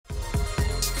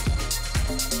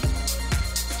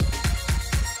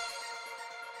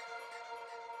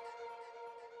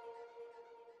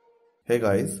Hey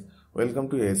guys, welcome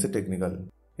to ASA Technical.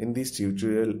 In this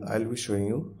tutorial, I'll be showing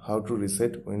you how to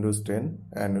reset Windows 10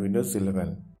 and Windows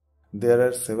 11. There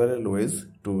are several ways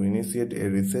to initiate a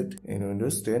reset in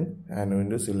Windows 10 and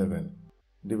Windows 11,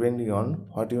 depending on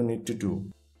what you need to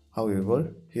do.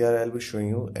 However, here I'll be showing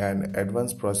you an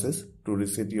advanced process to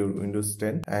reset your Windows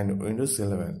 10 and Windows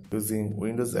 11 using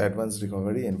Windows Advanced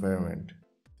Recovery Environment.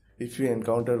 If you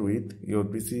encounter with your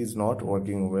PC is not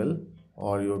working well,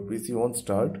 or your PC won't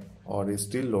start, or is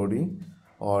still loading,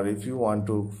 or if you want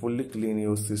to fully clean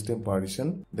your system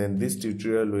partition, then this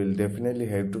tutorial will definitely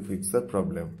help to fix the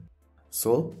problem.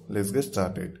 So let's get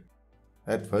started.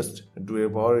 At first, do a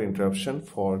power interruption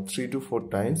for 3 to 4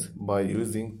 times by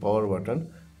using power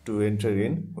button to enter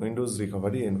in Windows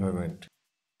Recovery Environment.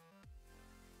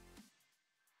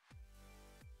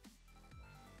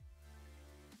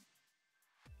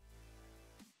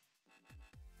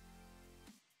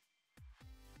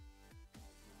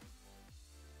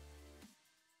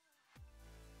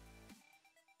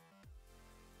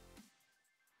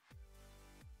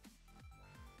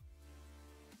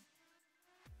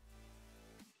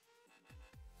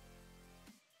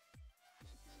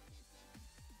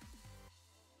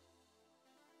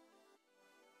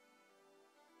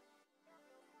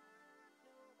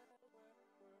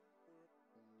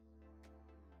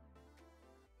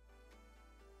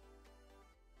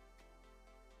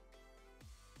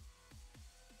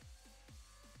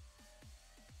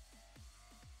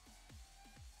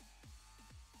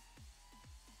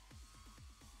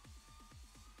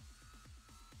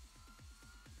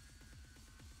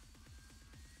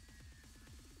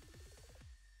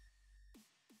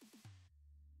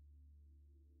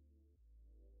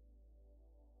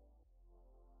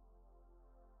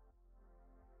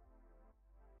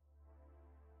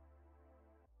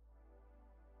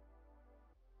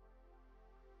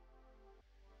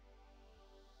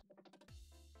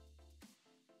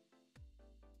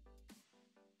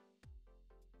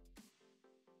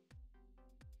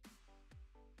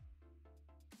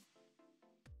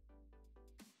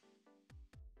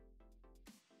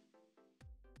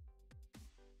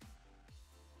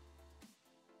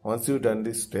 Once you've done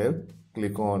this step,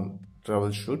 click on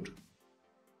Troubleshoot.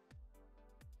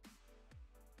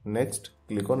 Next,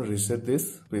 click on Reset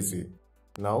this PC.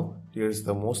 Now, here's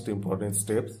the most important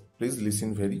steps. Please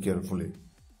listen very carefully.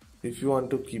 If you want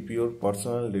to keep your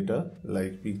personal data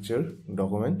like picture,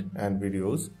 document and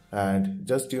videos, and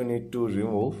just you need to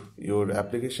remove your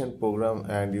application, program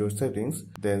and your settings,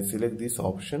 then select this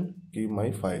option, Keep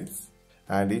My Files.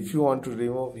 And if you want to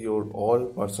remove your all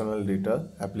personal data,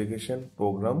 application,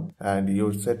 program and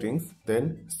your settings,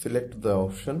 then select the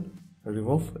option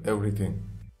Remove Everything.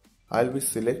 I'll be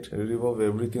select Remove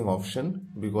Everything option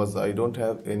because I don't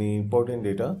have any important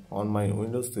data on my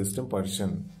Windows system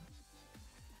partition.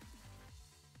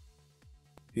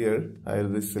 Here I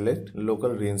will select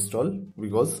Local Reinstall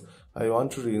because I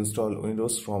want to reinstall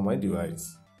Windows from my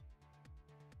device.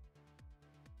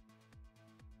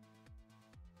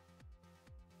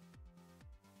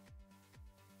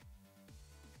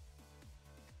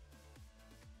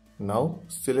 Now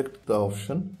select the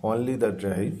option Only the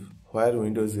drive where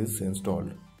Windows is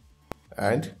installed.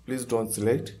 And please don't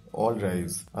select all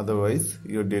drives, otherwise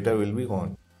your data will be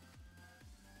gone.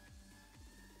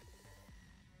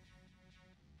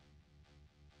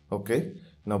 Okay,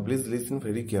 now please listen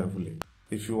very carefully.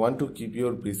 If you want to keep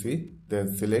your PC,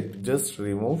 then select Just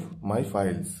Remove My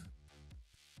Files.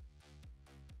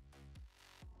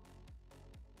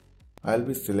 I'll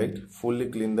be select Fully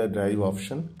Clean the Drive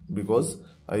option because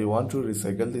I want to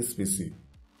recycle this PC.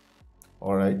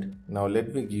 Alright, now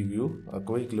let me give you a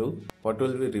quick look what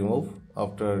will be removed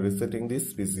after resetting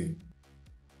this PC.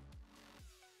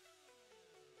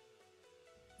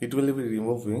 It will be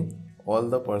removing all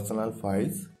the personal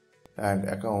files and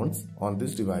accounts on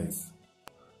this device.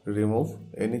 Remove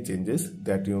any changes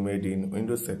that you made in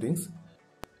Windows settings.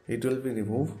 It will be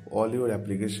remove all your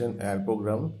application and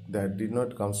program that did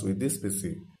not come with this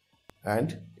PC.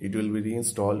 And it will be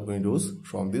reinstall Windows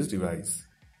from this device.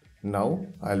 Now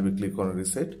I'll be click on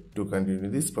Reset to continue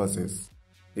this process.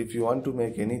 If you want to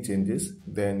make any changes,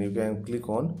 then you can click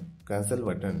on Cancel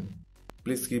button.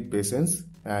 Please keep patience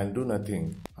and do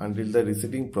nothing until the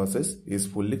resetting process is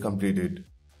fully completed.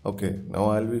 Okay, now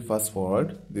I'll be fast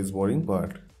forward this boring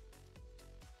part.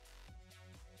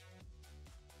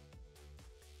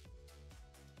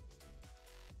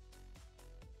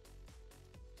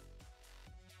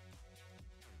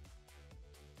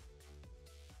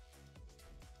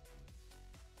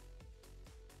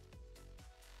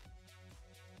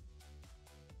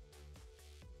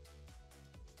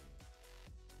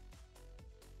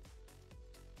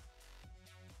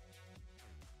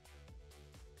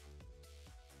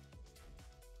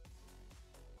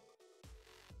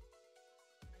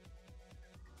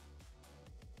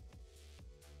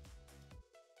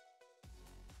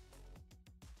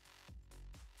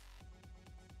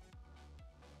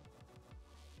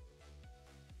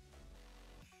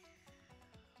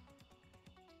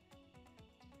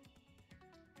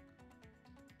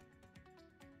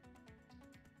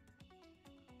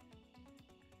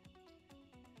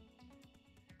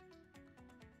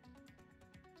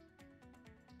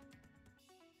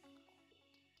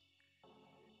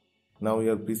 Now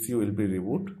your PC will be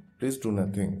reboot. Please do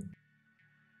nothing.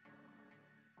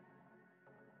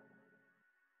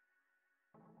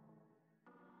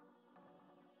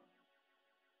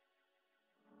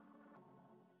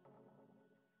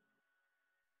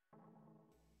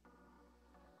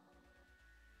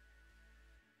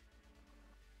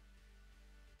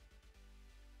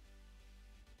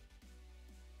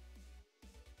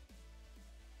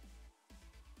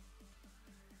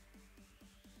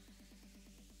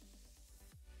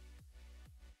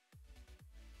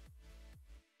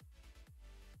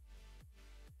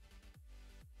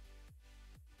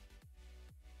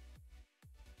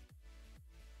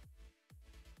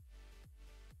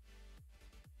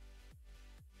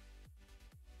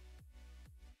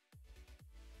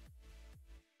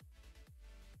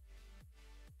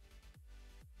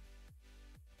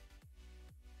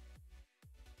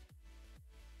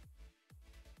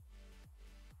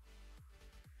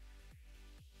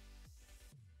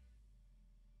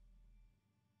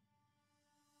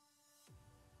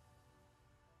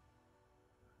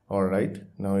 Alright,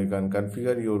 now you can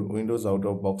configure your Windows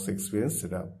out-of-box experience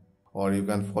setup, or you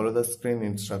can follow the screen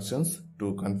instructions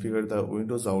to configure the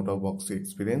Windows out-of-box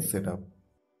experience setup.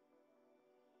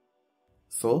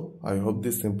 So, I hope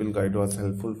this simple guide was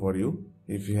helpful for you.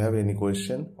 If you have any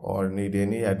question or need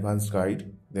any advanced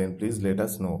guide, then please let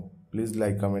us know. Please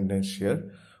like, comment and share.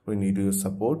 We need your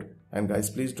support. And guys,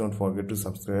 please don't forget to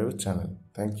subscribe our channel.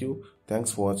 Thank you.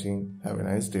 Thanks for watching. Have a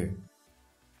nice day.